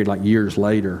be married like years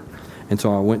later. And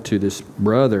so I went to this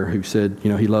brother who said,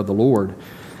 he loved the Lord.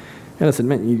 And I said,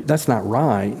 man, that's not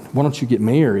right. Why don't you get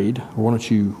married? Or why don't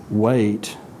you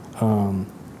wait,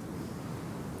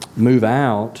 move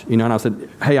out? And I said,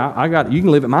 hey, you can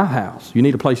live at my house. You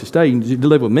need a place to stay. You need to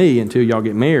live with me until y'all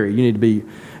get married. You need to be,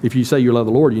 if you say you love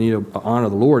the Lord, you need to honor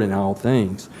the Lord in all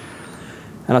things.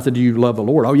 And I said, do you love the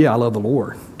Lord? Oh, yeah, I love the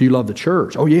Lord. Do you love the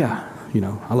church? Oh, yeah.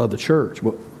 I love the church.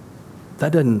 Well,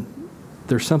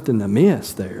 there's something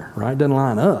amiss there, right? It doesn't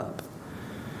line up.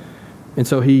 And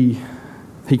so he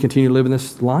continued living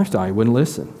this lifestyle. He wouldn't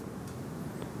listen.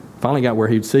 Finally got where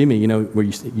he'd see me, where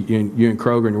you're in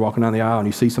Kroger and you're walking down the aisle and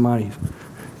you see somebody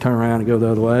turn around and go the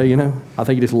other way, I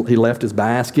think he left his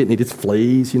basket and he just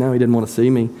flees, he didn't want to see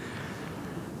me.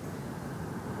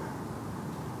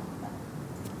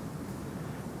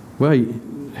 Well,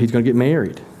 he's going to get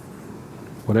married.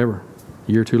 Whatever.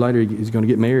 A year or two later, he's going to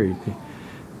get married.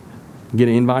 Get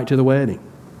an invite to the wedding.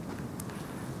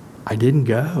 I didn't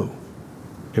go.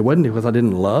 It wasn't because I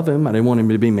didn't love him. I didn't want him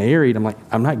to be married. I'm like,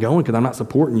 I'm not going because I'm not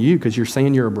supporting you because you're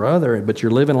saying you're a brother, but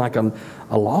you're living like a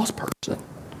lost person.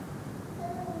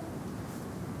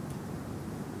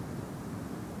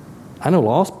 I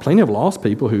know plenty of lost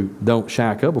people who don't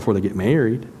shack up before they get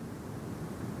married.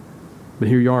 But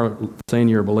here you are saying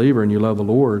you're a believer and you love the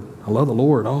Lord. I love the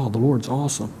Lord. Oh, the Lord's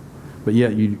awesome. But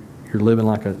yet you're living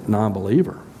like a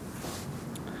non-believer.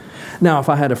 Now, if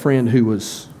I had a friend who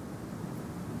was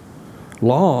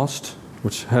lost,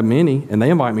 which have many, and they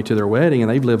invite me to their wedding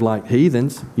and they've lived like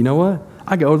heathens, you know what?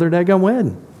 I go to their daggone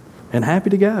wedding and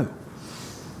happy to go.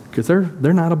 Because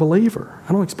they're not a believer.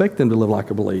 I don't expect them to live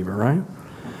like a believer, right?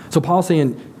 So Paul's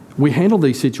saying we handle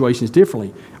these situations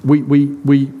differently. We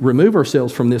remove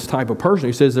ourselves from this type of person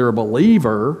who says they're a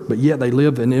believer, but yet they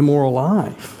live an immoral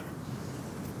life.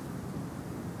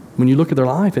 When you look at their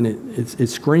life and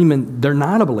it's screaming, they're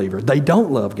not a believer. They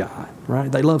don't love God,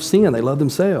 right? They love sin. They love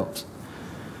themselves.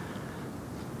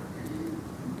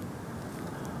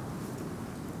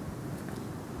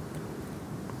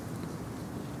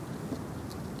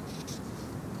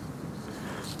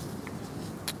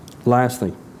 Lastly,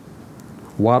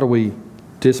 why do we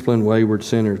discipline wayward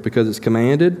sinners? Because it's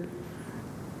commanded,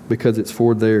 because it's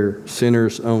for their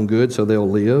sinners' own good, so they'll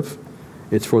live.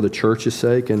 It's for the church's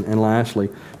sake. And lastly,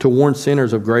 to warn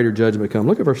sinners of greater judgment to come.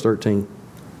 Look at verse 13.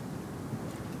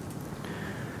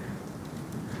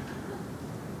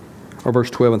 Or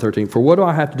verse 12 and 13. For what do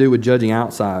I have to do with judging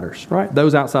outsiders, right?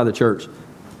 Those outside the church.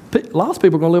 Lost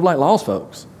people are going to live like lost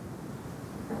folks.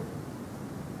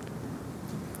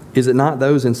 Is it not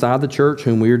those inside the church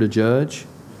whom we are to judge?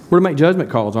 We're to make judgment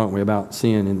calls, aren't we, about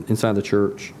sin inside the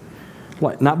church?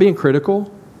 Like, not being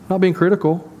critical.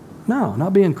 No,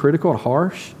 not being critical and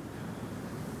harsh.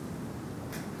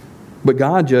 But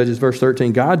God judges, verse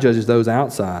 13, God judges those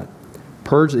outside.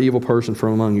 Purge the evil person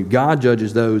from among you. God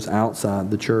judges those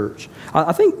outside the church.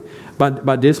 I think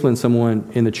by disciplining someone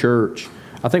in the church,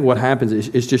 I think what happens is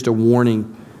it's just a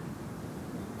warning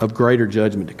of greater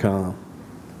judgment to come.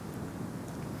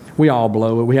 We all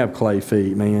blow it. We have clay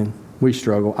feet, man. We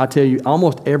struggle. I tell you,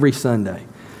 almost every Sunday,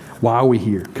 why are we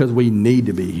here? Because we need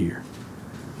to be here.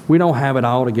 We don't have it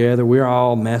all together. We're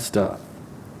all messed up.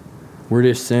 We're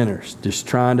just sinners, just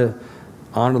trying to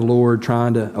honor the Lord,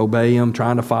 trying to obey Him,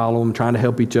 trying to follow Him, trying to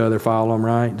help each other follow Him,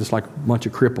 right? Just like a bunch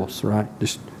of cripples, right?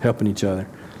 Just helping each other.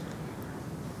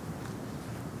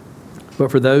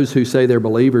 But for those who say they're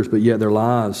believers, but yet their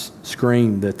lives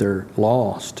scream that they're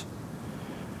lost,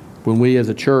 when we as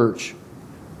a church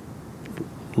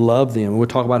love them, and we'll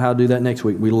talk about how to do that next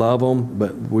week. We love them,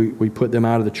 but we put them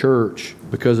out of the church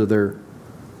because of their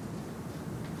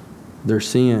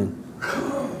sin.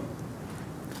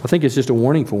 I think it's just a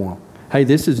warning for them. Hey,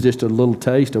 this is just a little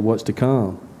taste of what's to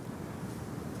come.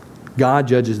 God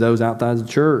judges those outside the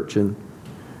church, and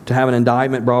to have an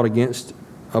indictment brought against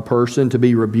a person, to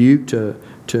be rebuked,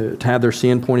 to have their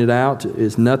sin pointed out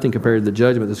is nothing compared to the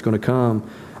judgment that's going to come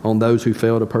on those who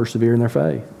fail to persevere in their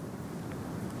faith.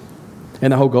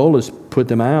 And the whole goal is put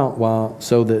them out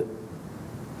so that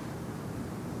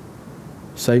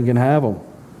Satan can have them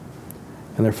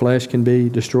and their flesh can be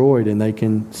destroyed and they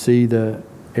can see the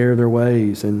error of their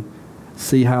ways and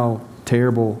see how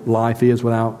terrible life is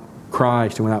without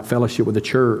Christ and without fellowship with the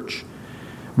church.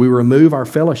 We remove our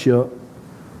fellowship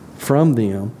from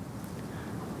them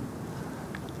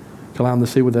to allow them to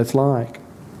see what that's like.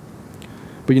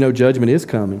 But judgment is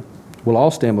coming. We'll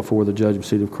all stand before the judgment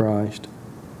seat of Christ.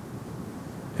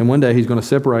 And one day He's going to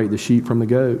separate the sheep from the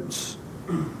goats,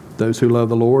 those who love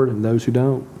the Lord and those who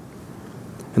don't.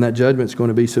 And that judgment's going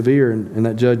to be severe, and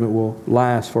that judgment will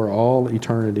last for all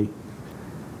eternity.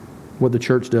 What the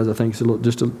church does, I think, is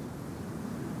just a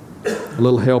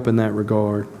little help in that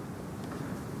regard.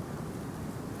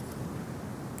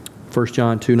 1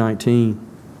 John 2:19.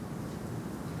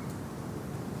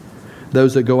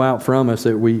 Those that go out from us,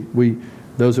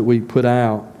 those that we put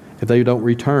out, if they don't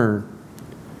return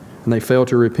and they fail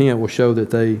to repent, will show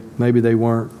that maybe they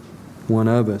weren't one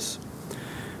of us.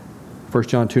 1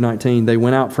 John 2:19, they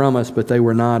went out from us, but they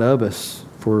were not of us.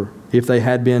 For if they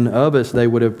had been of us, they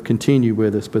would have continued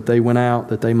with us, but they went out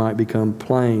that they might become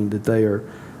plain, that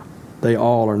they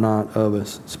all are not of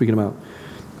us. Speaking about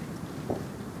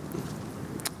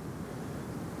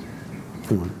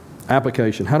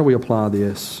application, how do we apply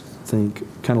this? I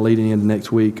think kind of leading into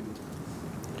next week.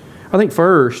 I think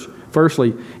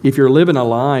firstly, if you're living a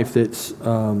life that's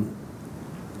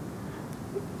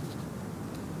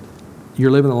you're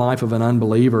living the life of an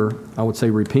unbeliever, I would say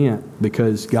repent,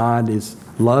 because God is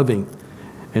loving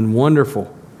and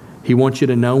wonderful. He wants you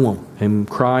to know Him, and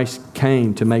Christ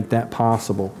came to make that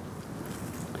possible.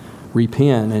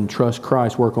 Repent and trust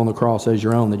Christ's work on the cross as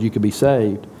your own, that you could be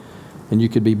saved and you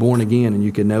could be born again and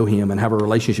you could know Him and have a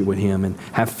relationship with Him and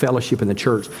have fellowship in the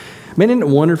church. Man, isn't it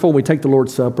wonderful when we take the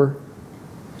Lord's Supper?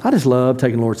 I just love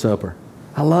taking the Lord's Supper.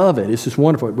 I love it. It's just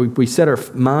wonderful. We set our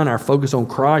mind, our focus on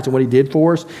Christ and what He did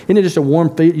for us. Isn't it just a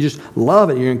warm feeling? You just love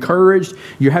it. You're encouraged.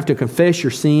 You have to confess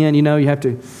your sin. You know, you have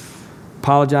to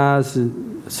apologize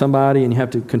to somebody and you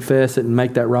have to confess it and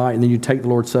make that right. And then you take the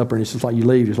Lord's Supper and it's just like you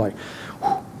leave. It's like,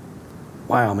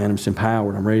 wow, man, I'm just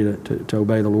empowered. I'm ready to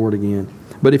obey the Lord again.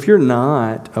 But if you're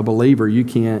not a believer, you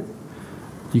can't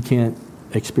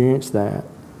experience that.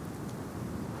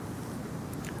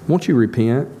 Won't you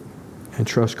repent and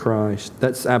trust Christ?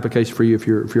 That's application for you if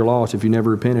you're lost. If you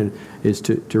never repented, is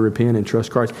to repent and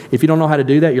trust Christ. If you don't know how to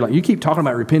do that, you're like, you keep talking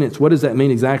about repentance. What does that mean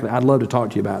exactly? I'd love to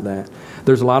talk to you about that.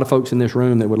 There's a lot of folks in this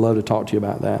room that would love to talk to you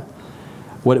about that.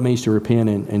 What it means to repent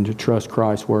and to trust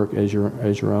Christ's work as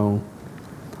your own.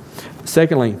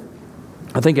 Secondly,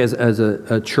 I think as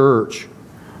a church,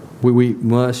 we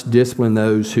must discipline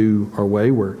those who are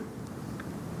wayward.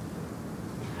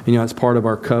 You know, it's part of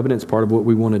our covenant. It's part of what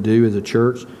we want to do as a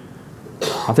church.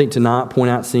 I think to not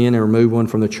point out sin and remove one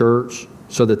from the church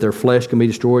so that their flesh can be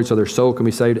destroyed, so their soul can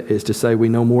be saved, is to say we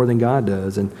know more than God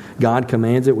does. And God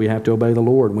commands it. We have to obey the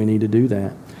Lord. We need to do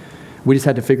that. We just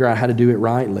have to figure out how to do it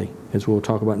rightly, as we'll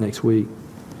talk about next week.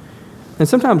 And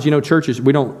sometimes, you know, churches,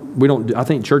 I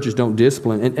think churches don't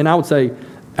discipline. And I would say,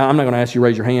 I'm not going to ask you to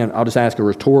raise your hand. I'll just ask a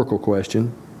rhetorical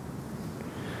question.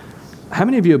 How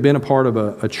many of you have been a part of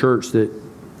a church that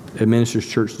administers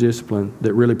church discipline,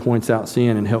 that really points out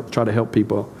sin and try to help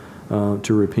people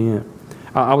to repent?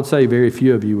 I would say very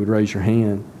few of you would raise your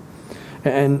hand.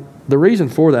 And the reason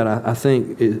for that, I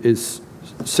think, is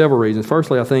several reasons.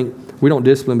 Firstly, I think we don't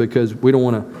discipline because we don't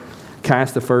want to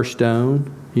cast the first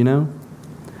stone, you know?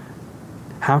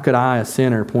 How could I, a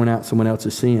sinner, point out someone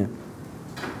else's sin?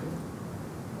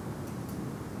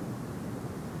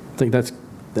 I think that's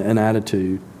an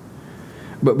attitude.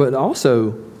 But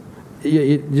also,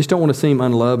 you just don't want to seem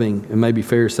unloving and maybe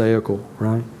pharisaical,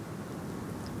 right?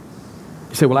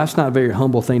 You say, well, that's not a very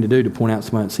humble thing to do, to point out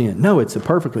someone's sin. No, it's a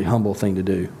perfectly humble thing to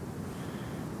do.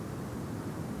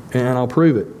 And I'll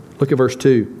prove it. Look at verse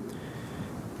 2.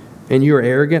 And you are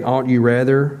arrogant, aren't you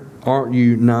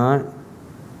not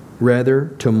rather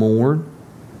to mourn?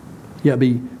 Yeah,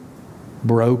 be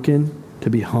broken, to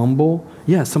be humble.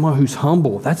 Yeah, someone who's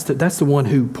humble. That's the one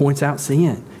who points out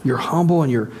sin. You're humble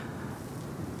and you're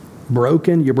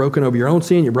broken. You're broken over your own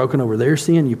sin. You're broken over their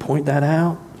sin. You point that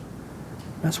out.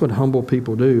 That's what humble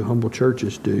people do. Humble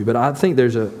churches do. But I think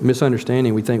there's a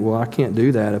misunderstanding. We think, well, I can't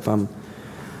do that if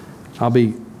I'll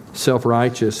be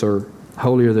self-righteous or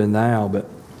holier than thou. But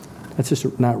that's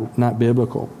just not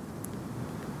biblical.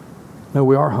 No,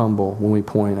 we are humble when we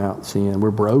point out sin.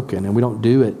 We're broken, and we don't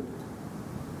do it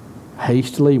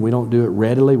hastily. We don't do it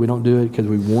readily. We don't do it because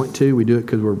we want to. We do it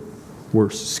because we're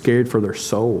scared for their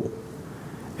soul.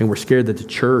 And we're scared that the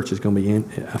church is going to be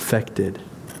affected.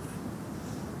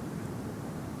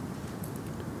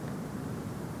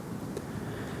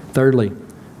 Thirdly,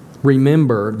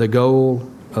 remember the goal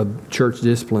of church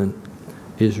discipline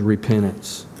is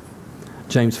repentance.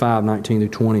 James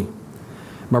 5:19-20.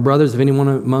 My brothers, if anyone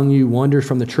among you wanders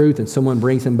from the truth and someone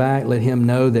brings him back, let him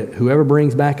know that whoever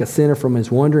brings back a sinner from his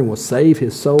wandering will save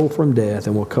his soul from death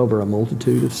and will cover a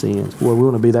multitude of sins. Boy, we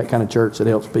want to be that kind of church that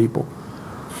helps people.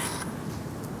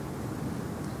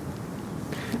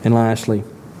 And lastly,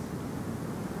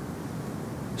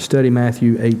 study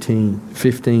Matthew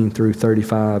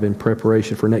 18:15-35 in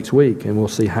preparation for next week, and we'll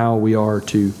see how we are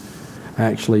to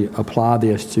actually apply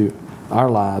this to our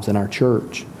lives and our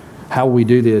church. How we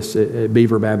do this at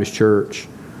Beaver Baptist Church.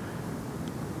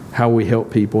 How we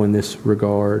help people in this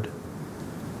regard.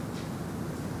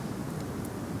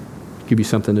 Give you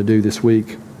something to do this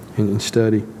week and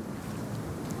study.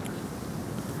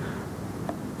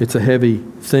 It's a heavy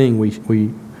thing.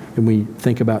 When we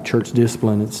think about church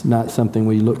discipline, it's not something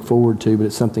we look forward to, but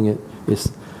it's something that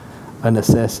is a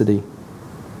necessity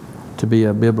to be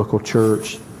a biblical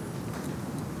church,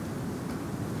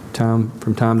 to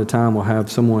from time to time, we'll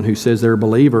have someone who says they're a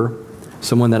believer,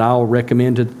 someone that I'll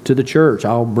recommend to the church.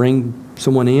 I'll bring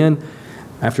someone in.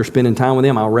 After spending time with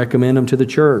them, I'll recommend them to the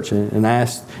church and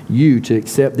ask you to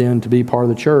accept them to be part of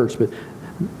the church. But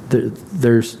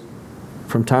there's,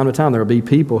 from time to time, there will be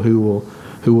people who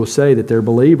will say that they're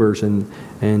believers and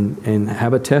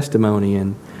have a testimony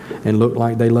and look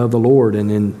like they love the Lord, and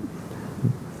then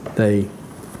they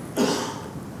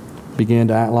begin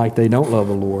to act like they don't love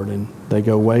the Lord, and they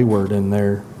go wayward, and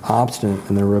they're obstinate,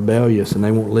 and they're rebellious, and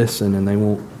they won't listen, and they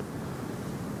won't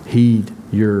heed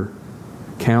your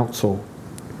counsel.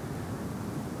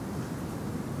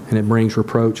 And it brings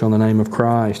reproach on the name of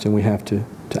Christ, and we have to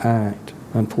act,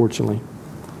 unfortunately.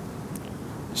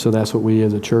 So that's what we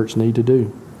as a church need to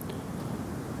do.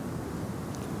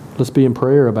 Let's be in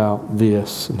prayer about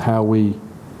this and how we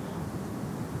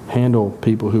handle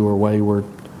people who are wayward.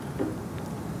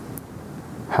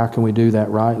 How can we do that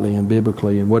rightly and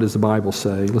biblically, and what does the Bible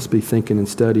say? Let's be thinking and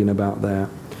studying about that.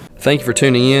 Thank you for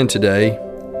tuning in today.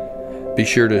 Be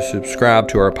sure to subscribe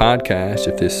to our podcast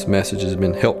if this message has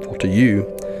been helpful to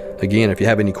you. Again, if you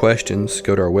have any questions,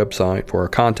 go to our website for our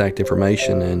contact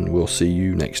information, and we'll see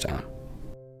you next time.